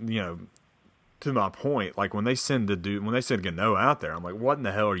anyways, to my point, when they send Gano out there, I'm like, what in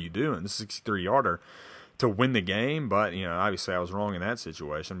the hell are you doing? This 63-yarder to win the game. But, obviously I was wrong in that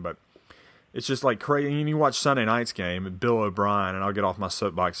situation. But it's just crazy. And you watch Sunday night's game, and Bill O'Brien, and I'll get off my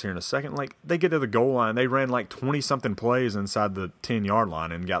soapbox here in a second. They get to the goal line. They ran 20-something plays inside the 10-yard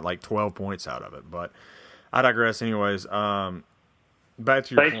line and got 12 points out of it. But I digress anyways. Back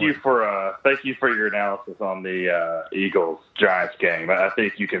to your point. Thank you for your analysis on the Eagles-Giants game. I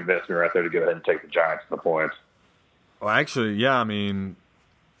think you convinced me right there to go ahead and take the Giants to the points. Well, actually, yeah.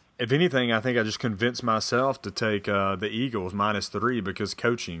 If anything, I think I just convinced myself to take the Eagles -3 because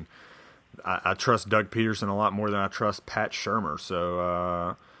coaching. I trust Doug Peterson a lot more than I trust Pat Shurmur.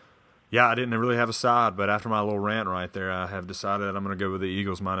 So, I didn't really have a side, but after my little rant right there, I have decided that I'm going to go with the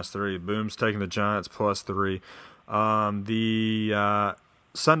Eagles -3. Boom's taking the Giants +3. The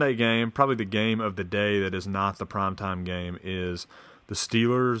Sunday game, probably the game of the day that is not the primetime game, is the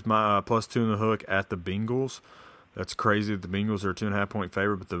Steelers +2 in the hook at the Bengals. That's crazy that the Bengals are a 2.5-point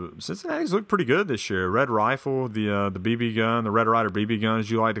favorite, but the Cincinnati's look pretty good this year. Red Rifle, the BB gun, the Red Ryder BB gun, as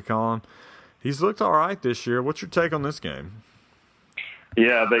you like to call him, he's looked all right this year. What's your take on this game?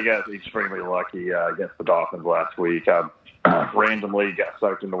 Yeah, they got extremely lucky against the Dolphins last week. I randomly got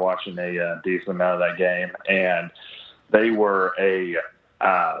sucked into watching a decent amount of that game, and they were a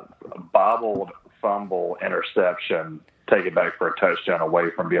bobbled fumble interception taken back for a touchdown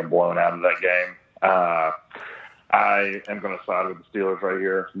away from being blown out of that game. I am going to side with the Steelers right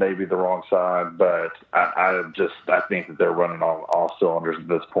here. Maybe the wrong side, but I think that they're running on all cylinders at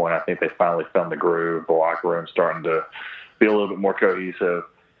this point. I think they finally found the groove. The locker room's starting to be a little bit more cohesive,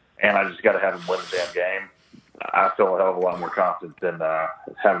 and I just got to have them win the damn game. I feel a hell of a lot more confident than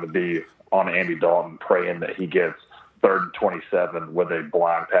having to be on Andy Dalton praying that he gets 3rd and 27 with a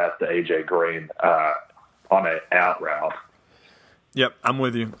blind pass to A.J. Green on an out route. Yep, I'm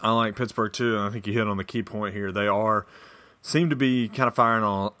with you. I like Pittsburgh too, and I think you hit on the key point here. They seem to be kind of firing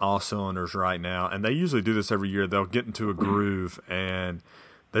on all cylinders right now, and they usually do this every year. They'll get into a groove, and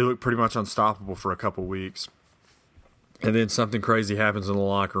they look pretty much unstoppable for a couple weeks. And then something crazy happens in the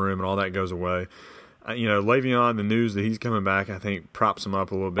locker room, and all that goes away. Le'Veon, the news that he's coming back, I think props him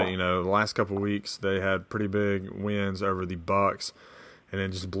up a little bit. The last couple of weeks they had pretty big wins over the Bucs, and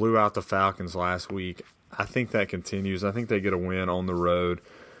then just blew out the Falcons last week. I think that continues. I think they get a win on the road.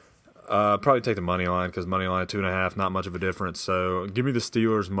 Probably take the money line because money line 2.5, not much of a difference. So give me the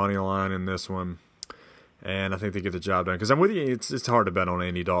Steelers money line in this one, and I think they get the job done. Because I'm with you, it's hard to bet on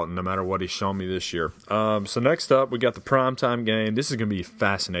Andy Dalton no matter what he's shown me this year. So next up, we got the primetime game. This is going to be a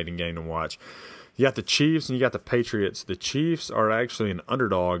fascinating game to watch. You got the Chiefs and you got the Patriots. The Chiefs are actually an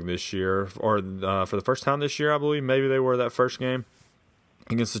underdog this year, or for the first time this year, I believe. Maybe they were that first game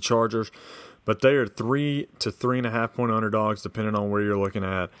against the Chargers. But they are 3 to 3.5 point underdogs, depending on where you're looking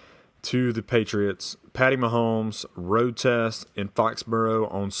at, to the Patriots. Patty Mahomes, road test in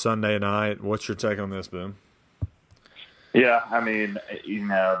Foxborough on Sunday night. What's your take on this, Boom? Yeah, I mean,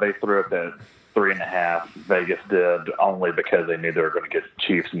 they threw up that 3.5. Vegas did, only because they knew they were going to get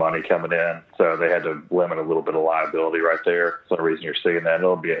Chiefs money coming in. So they had to limit a little bit of liability right there. So the reason you're seeing that,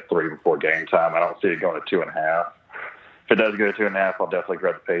 it'll be at 3 before game time. I don't see it going to 2.5. If it does go to 2.5, I'll definitely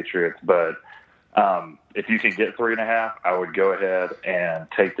grab the Patriots. But if you can get 3.5, I would go ahead and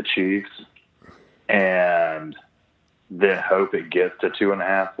take the Chiefs and then hope it gets to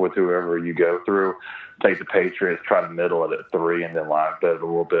 2.5 with whoever you go through. Take the Patriots, try to middle it at 3, and then live bet a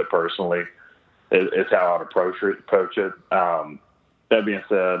little bit personally. It's how I'd approach it. That being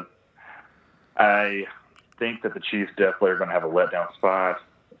said, I think that the Chiefs definitely are going to have a letdown spot.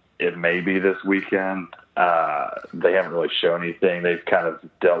 It may be this weekend. They haven't really shown anything. They've kind of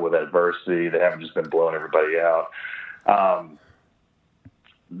dealt with adversity. They haven't just been blowing everybody out.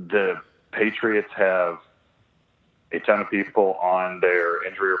 The Patriots have a ton of people on their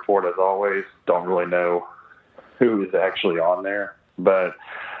injury report, as always. Don't really know who is actually on there. But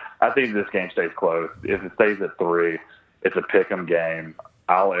I think this game stays close. If it stays at 3, it's a pick-em game.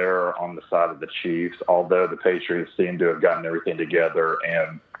 I'll err on the side of the Chiefs, although the Patriots seem to have gotten everything together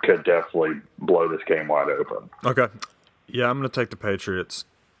and could definitely blow this game wide open. Okay. Yeah, I'm going to take the Patriots.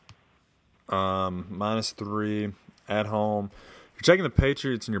 -3 at home. You're taking the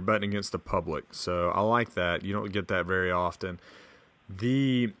Patriots and you're betting against the public, so I like that. You don't get that very often.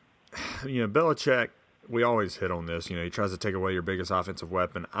 Belichick, we always hit on this. He tries to take away your biggest offensive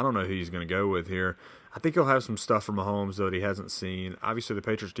weapon. I don't know who he's going to go with here. I think he'll have some stuff from Mahomes, though, that he hasn't seen. Obviously, the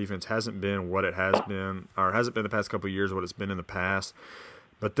Patriots defense hasn't been what it has been, or hasn't been the past couple of years what it's been in the past.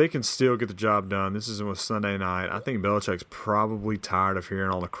 But they can still get the job done. This is with Sunday night. I think Belichick's probably tired of hearing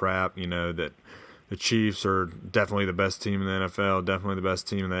all the crap, that the Chiefs are definitely the best team in the NFL, definitely the best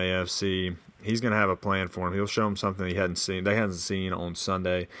team in the AFC. He's going to have a plan for him. He'll show him something they hadn't seen on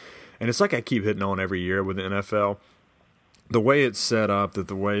Sunday. And it's like I keep hitting on every year with the NFL. The way it's set up,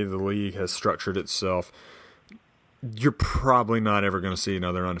 the way the league has structured itself, you're probably not ever going to see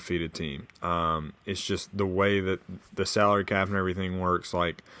another undefeated team. It's just the way that the salary cap and everything works.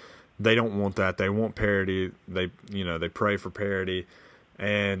 Like, they don't want that. They want parity. They pray for parity.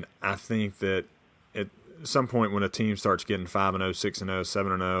 And I think that at some point when a team starts getting 5-0, 6-0,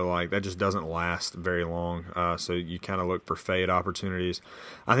 7-0, like, that just doesn't last very long. So you kind of look for fade opportunities.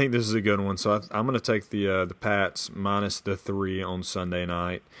 I think this is a good one. So I'm going to take the Pats -3 on Sunday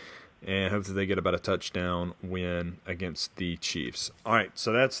night, and hopefully they get about a touchdown win against the Chiefs. All right,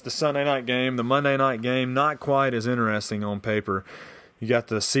 so that's the Sunday night game. The Monday night game, not quite as interesting on paper. You got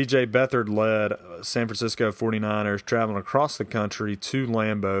the C.J. Beathard-led San Francisco 49ers traveling across the country to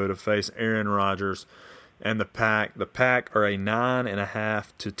Lambeau to face Aaron Rodgers and the Pack. The Pack are a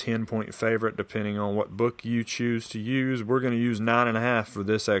 9.5 to 10-point favorite, depending on what book you choose to use. We're going to use 9.5 for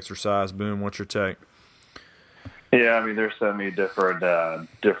this exercise. Boom, what's your take? Yeah, I mean, there's so many different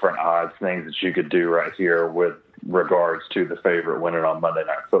odds things that you could do right here with regards to the favorite winning on Monday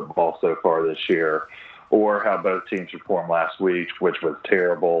Night Football so far this year, or how both teams performed last week, which was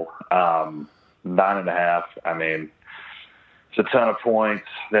terrible. 9.5, I mean, it's a ton of points.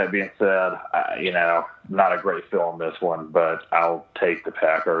 That being said, not a great feel on this one, but I'll take the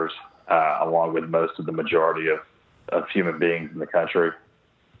Packers along with most of the majority of human beings in the country.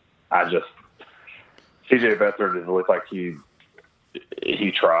 C.J. Beathard has looked like he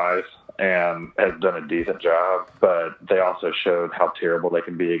tries and has done a decent job, but they also showed how terrible they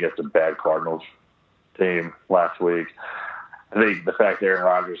can be against a bad Cardinals team last week. I think the fact that Aaron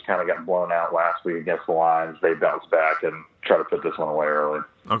Rodgers kind of got blown out last week against the Lions, they bounced back and try to put this one away early.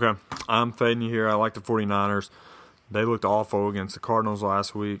 Okay. I'm fading you here. I like the 49ers. They looked awful against the Cardinals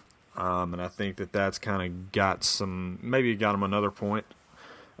last week, and I think that's kind of got them another point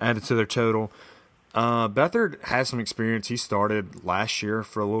added to their total. Beathard has some experience. He started last year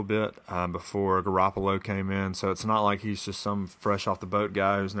for a little bit before Garoppolo came in, so it's not like he's just some fresh off the boat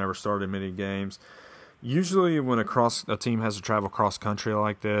guy who's never started many games. Usually when a team has to travel cross country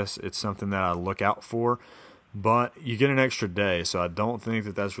like this, it's something that I look out for, but you get an extra day, so I don't think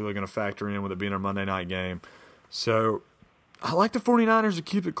that that's really going to factor in with it being a Monday night game. So I like the 49ers to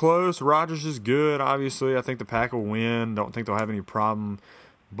keep it close. Rodgers is good, obviously. I think the Pack will win. Don't think they'll have any problem,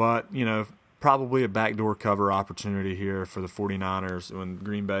 but, probably a backdoor cover opportunity here for the 49ers when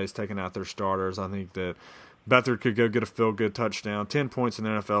Green Bay is taking out their starters. I think that Beathard could go get a feel-good touchdown. 10 points in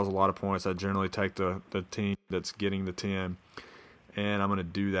the NFL is a lot of points. I generally take the team that's getting the 10, and I'm going to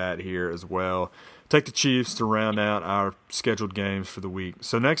do that here as well. Take the Chiefs to round out our scheduled games for the week.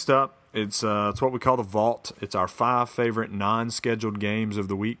 So next up, it's what we call the Vault. It's our 5 favorite non-scheduled games of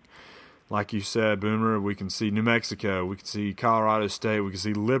the week. Like you said, Boomer, we can see New Mexico, we can see Colorado State, we can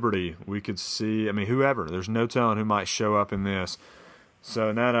see Liberty, we could see, whoever. There's no telling who might show up in this.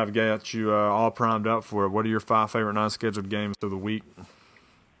 So now that I've got you all primed up for it, what are your 5 favorite non-scheduled games of the week?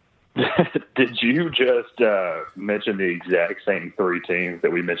 Did you just mention the exact same 3 teams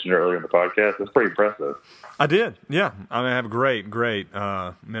that we mentioned earlier in the podcast? That's pretty impressive. I did, yeah. I have great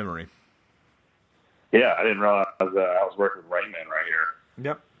memory. Yeah, I didn't realize I was working with Rain Man right here.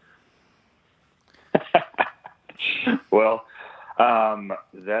 Yep. Well,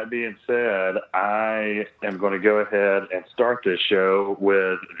 that being said, I am going to go ahead and start this show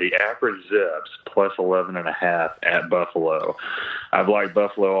with the Akron Zips plus 11.5 at Buffalo. I've liked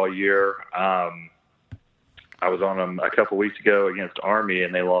Buffalo all year. I was on them a couple weeks ago against Army,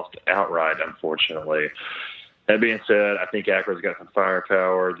 and they lost outright, unfortunately. That being said, I think Akron's got some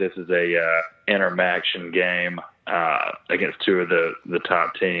firepower. This is a interaction game against 2 of the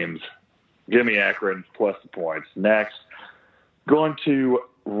top teams. Give me Akron plus the points. Next, going to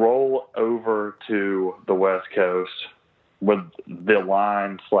roll over to the West Coast with the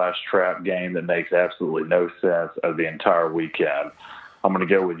line/trap game that makes absolutely no sense of the entire weekend. I'm going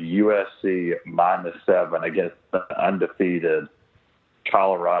to go with USC -7 against the undefeated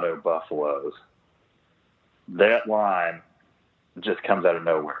Colorado Buffaloes. That line just comes out of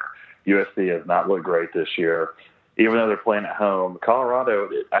nowhere. USC has not looked great this year. Even though they're playing at home, Colorado,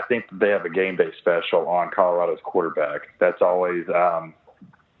 I think they have a game day special on Colorado's quarterback. That's always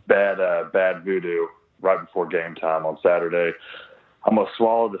bad voodoo right before game time on Saturday. I'm going to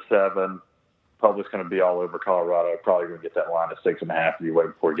swallow the 7. Public's going to be all over Colorado. Probably going to get that line to 6.5 if you wait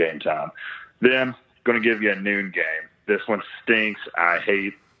before game time. Then, going to give you a noon game. This one stinks. I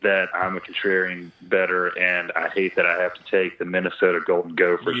hate that I'm a contrarian better, and I hate that I have to take the Minnesota Golden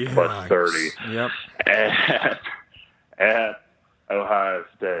Gophers plus 30. Yep. At Ohio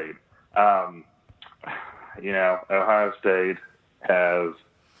State. Ohio State has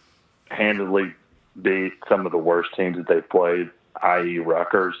handedly beat some of the worst teams that they've played, i.e.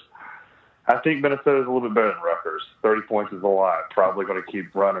 Rutgers. I think Minnesota's a little bit better than Rutgers. 30 points is a lot. Probably going to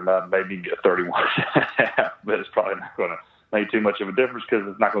keep running up, maybe get 31.5, but it's probably not going to make too much of a difference because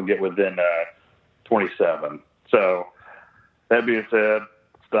it's not going to get within 27. So, that being said,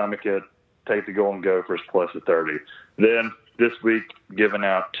 stomach it. Take the Golden Gophers plus the 30. Then this week, giving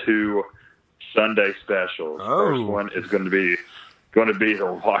out 2 Sunday specials. Oh. First one is going to be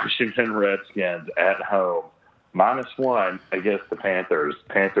the Washington Redskins at home, -1 against the Panthers.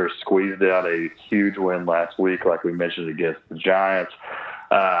 Panthers squeezed out a huge win last week, like we mentioned, against the Giants.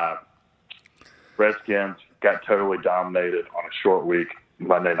 Redskins got totally dominated on a short week,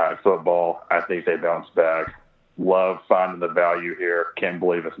 Monday Night Football. I think they bounced back. Love finding the value here. Can't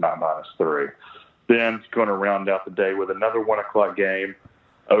believe it's not -3. Then going to round out the day with another 1 o'clock game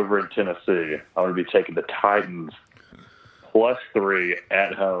over in Tennessee. I'm going to be taking the Titans +3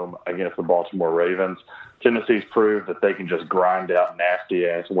 at home against the Baltimore Ravens. Tennessee's proved that they can just grind out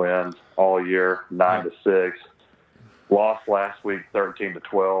nasty-ass wins all year, 9-6. Lost last week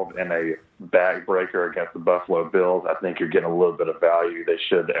 13-12 in a backbreaker against the Buffalo Bills. I think you're getting a little bit of value. They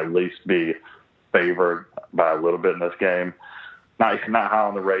should at least be favored by a little bit in this game. Not high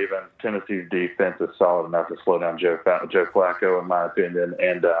on the Ravens. Tennessee's defense is solid enough to slow down Joe Flacco, in my opinion,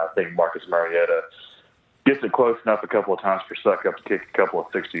 and I think Marcus Mariota gets it close enough a couple of times for Suck Up to kick a couple of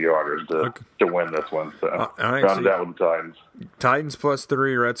 60-yarders to win this one. So round it out with the Titans. Titans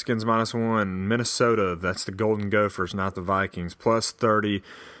 +3, Redskins -1. Minnesota, that's the Golden Gophers, not the Vikings, +30.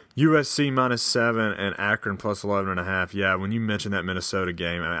 USC -7 and Akron +11.5. Yeah, when you mentioned that Minnesota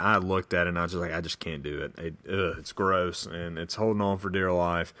game, I looked at it and I was just like, I just can't do it. It's gross and it's holding on for dear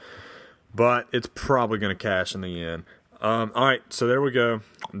life. But it's probably going to cash in the end. All right, so there we go.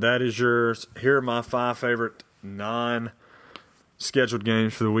 That is yours. Here are my 5 favorite non scheduled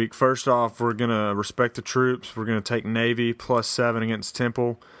games for the week. First off, we're going to respect the troops. We're going to take Navy +7 against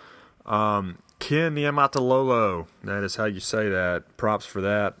Temple. Ken Niamatalolo, that is how you say that. Props for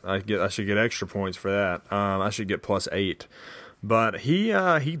that. I should get extra points for that. I should get +8. But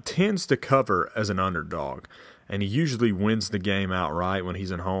he tends to cover as an underdog, and he usually wins the game outright when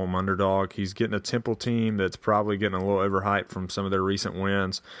he's a home underdog. He's getting a Temple team that's probably getting a little overhyped from some of their recent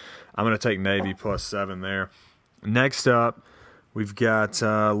wins. I'm going to take Navy +7 there. Next up, we've got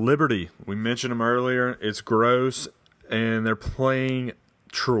Liberty. We mentioned them earlier. It's gross, and they're playing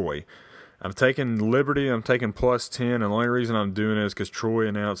Troy. I'm taking Liberty. I'm taking +10, and the only reason I'm doing it is because Troy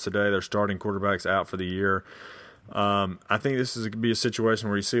announced today their starting quarterback's out for the year. I think this is going to be a situation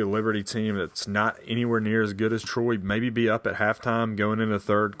where you see a Liberty team that's not anywhere near as good as Troy, maybe be up at halftime going into the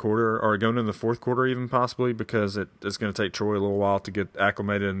third quarter or going into the fourth quarter even possibly, because it's going to take Troy a little while to get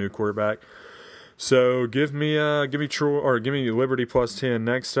acclimated to a new quarterback. So give me Troy, or give me Liberty +10.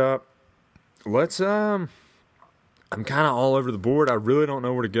 Next up, let's I'm kind of all over the board. I really don't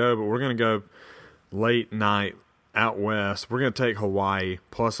know where to go, but we're going to go late night out west. We're going to take Hawaii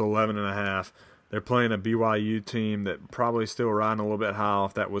 +11.5. They're playing a BYU team that probably still riding a little bit high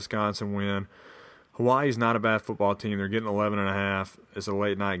off that Wisconsin win. Hawaii's not a bad football team. They're getting 11.5. It's a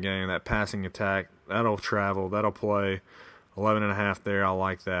late night game. That passing attack, that'll travel. That'll play 11.5 there. I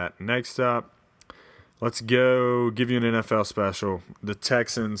like that. Next up, let's go give you an NFL special. The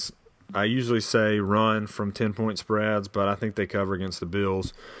Texans, I usually say run from 10-point spreads, but I think they cover against the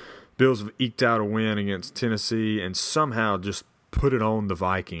Bills. Bills have eked out a win against Tennessee and somehow just put it on the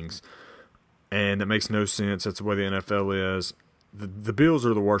Vikings. And it makes no sense. That's the way the NFL is. The Bills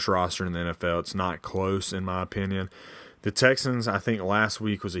are the worst roster in the NFL. It's not close, in my opinion. The Texans, I think last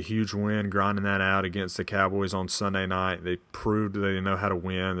week was a huge win, grinding that out against the Cowboys on Sunday night. They proved they know how to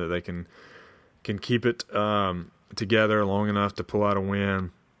win, that they can keep it together long enough to pull out a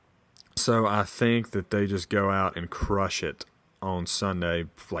win. So I think that they just go out and crush it on Sunday,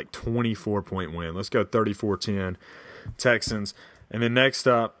 like 24-point win. Let's go 34-10 Texans. And then next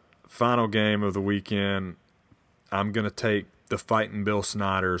up, final game of the weekend, I'm going to take the Fighting Bill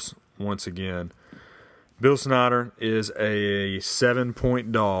Snyders once again. Bill Snyder is a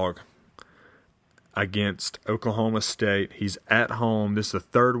 7-point dog against Oklahoma State. He's at home. This is the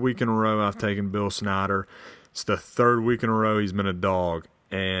third week in a row I've taken Bill Snyder. It's the third week in a row he's been a dog.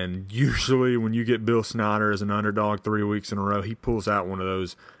 And usually when you get Bill Snyder as an underdog 3 weeks in a row, he pulls out one of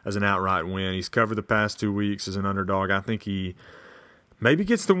those as an outright win. He's covered the past 2 weeks as an underdog. I think he maybe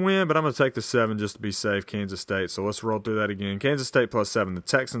gets the win, but I'm going to take the 7 just to be safe, Kansas State. So let's roll through that again. Kansas State +7, the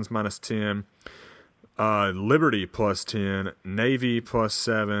Texans -10, Liberty +10, Navy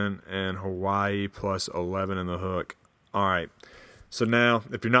 +7, and Hawaii +11 in the hook. All right. So now,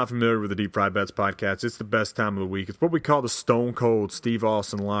 if you're not familiar with the Deep Fried Bets podcast, it's the best time of the week. It's what we call the Stone Cold Steve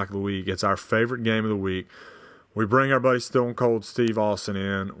Austin Lock of the Week. It's our favorite game of the week. We bring our buddy Stone Cold Steve Austin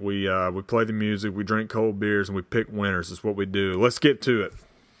in. We play the music, we drink cold beers, and we pick winners. That's what we do. Let's get to it.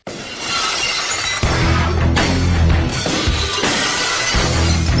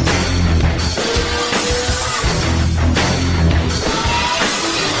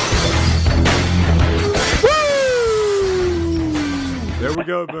 There we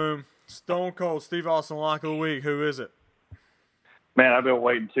go, boom. Stone Cold Steve Austin Lock of the Week. Who is it? Man, I've been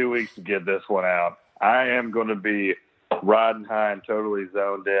waiting 2 weeks to get this one out. I am going to be riding high and totally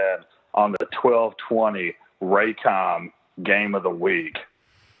zoned in on the 12-20 Raycom game of the week.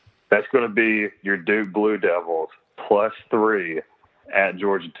 That's going to be your Duke Blue Devils +3 at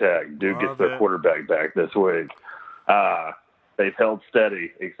Georgia Tech. Duke gets their quarterback back this week. They've held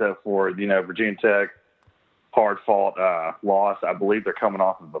steady except for, Virginia Tech, hard-fought loss. I believe they're coming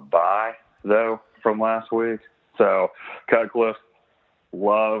off of a bye, though, from last week. So Cutcliffe,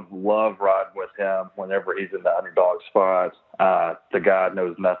 love riding with him whenever he's in the underdog spot. The guy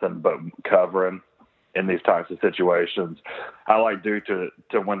knows nothing but covering in these types of situations. I like Duke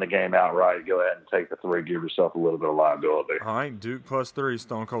to win the game outright. Go ahead and take the 3. Give yourself a little bit of liability. All right, Duke +3,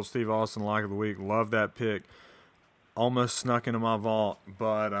 Stone Cold Steve Austin Lock of the Week. Love that pick. Almost snuck into my vault,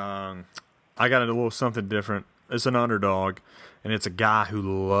 but I got a little something different. It's an underdog, and it's a guy who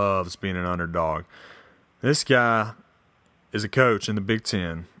loves being an underdog. This guy is a coach in the Big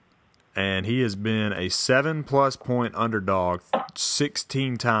Ten, and he has been a 7+ point underdog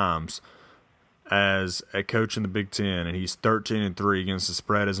 16 times as a coach in the Big Ten, and he's 13-3 against the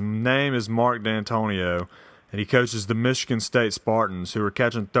spread. His name is Mark D'Antonio, and he coaches the Michigan State Spartans, who are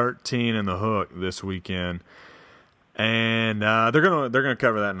catching 13 in the hook this weekend. And they're gonna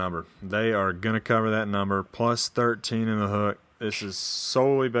cover that number. They are gonna cover that number +13 in the hook. This is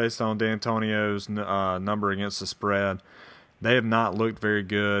solely based on D'Antonio's number against the spread. They have not looked very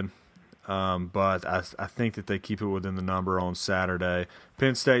good, but I think that they keep it within the number on Saturday.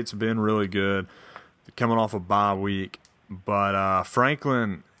 Penn State's been really good, coming off a bye week. But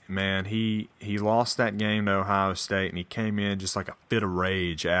Franklin, man, he lost that game to Ohio State, and he came in just like a fit of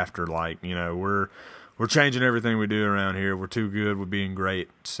rage after, like, you know, we're changing everything we do around here. We're too good. We're being great.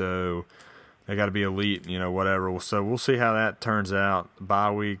 So they got to be elite, you know, whatever. So we'll see how that turns out.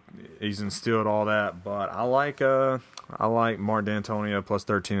 Bye week, he's instilled all that. But I like Mark D'Antonio plus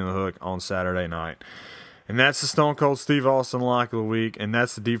 13 in the hook on Saturday night. And that's the Stone Cold Steve Austin Lock of the Week, and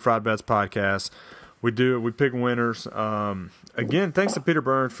that's the Deep Fried Bets podcast. We pick winners. Again, thanks to Peter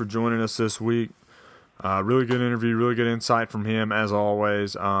Burns for joining us this week. Really good interview, really good insight from him, as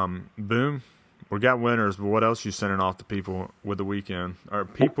always. Boom. We got winners, but what else you sending off to people with the weekend? Or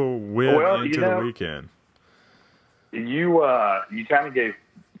people the weekend? You kind of gave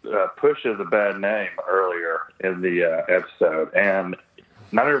Push as a bad name earlier in the episode, and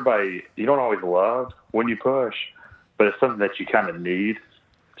not everybody, you don't always love when you push, but it's something that you kind of need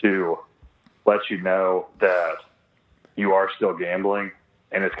to let you know that you are still gambling.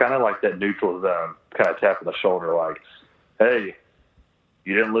 And it's kind of like that neutral zone, kind of tap on the shoulder, like, hey,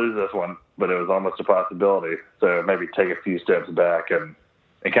 you didn't lose this one, but it was almost a possibility. So maybe take a few steps back and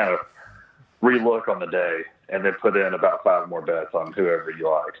kind of relook on the day, and then put in about 5 more bets on whoever you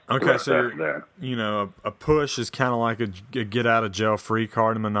like. Okay, so, you know, a push is kind of like a get-out-of-jail-free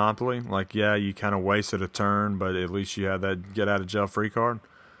card in Monopoly. Like, yeah, you kind of wasted a turn, but at least you have that get-out-of-jail-free card.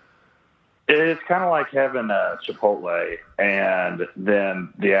 It's kind of like having a Chipotle and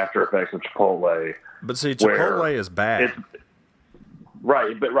then the after effects of Chipotle. But see, Chipotle is bad.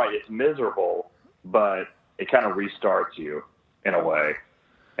 It's miserable, but it kind of restarts you in a way,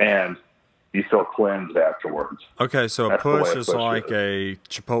 and you feel cleansed afterwards. Okay, so a push is like a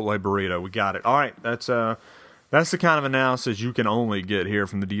Chipotle burrito. We got it. All right, that's the kind of analysis you can only get here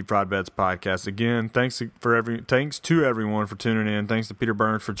from the Deep Fried Bets podcast. Again, thanks to everyone for tuning in. Thanks to Peter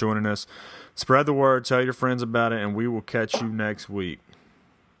Burns for joining us. Spread the word, tell your friends about it, and we will catch you next week.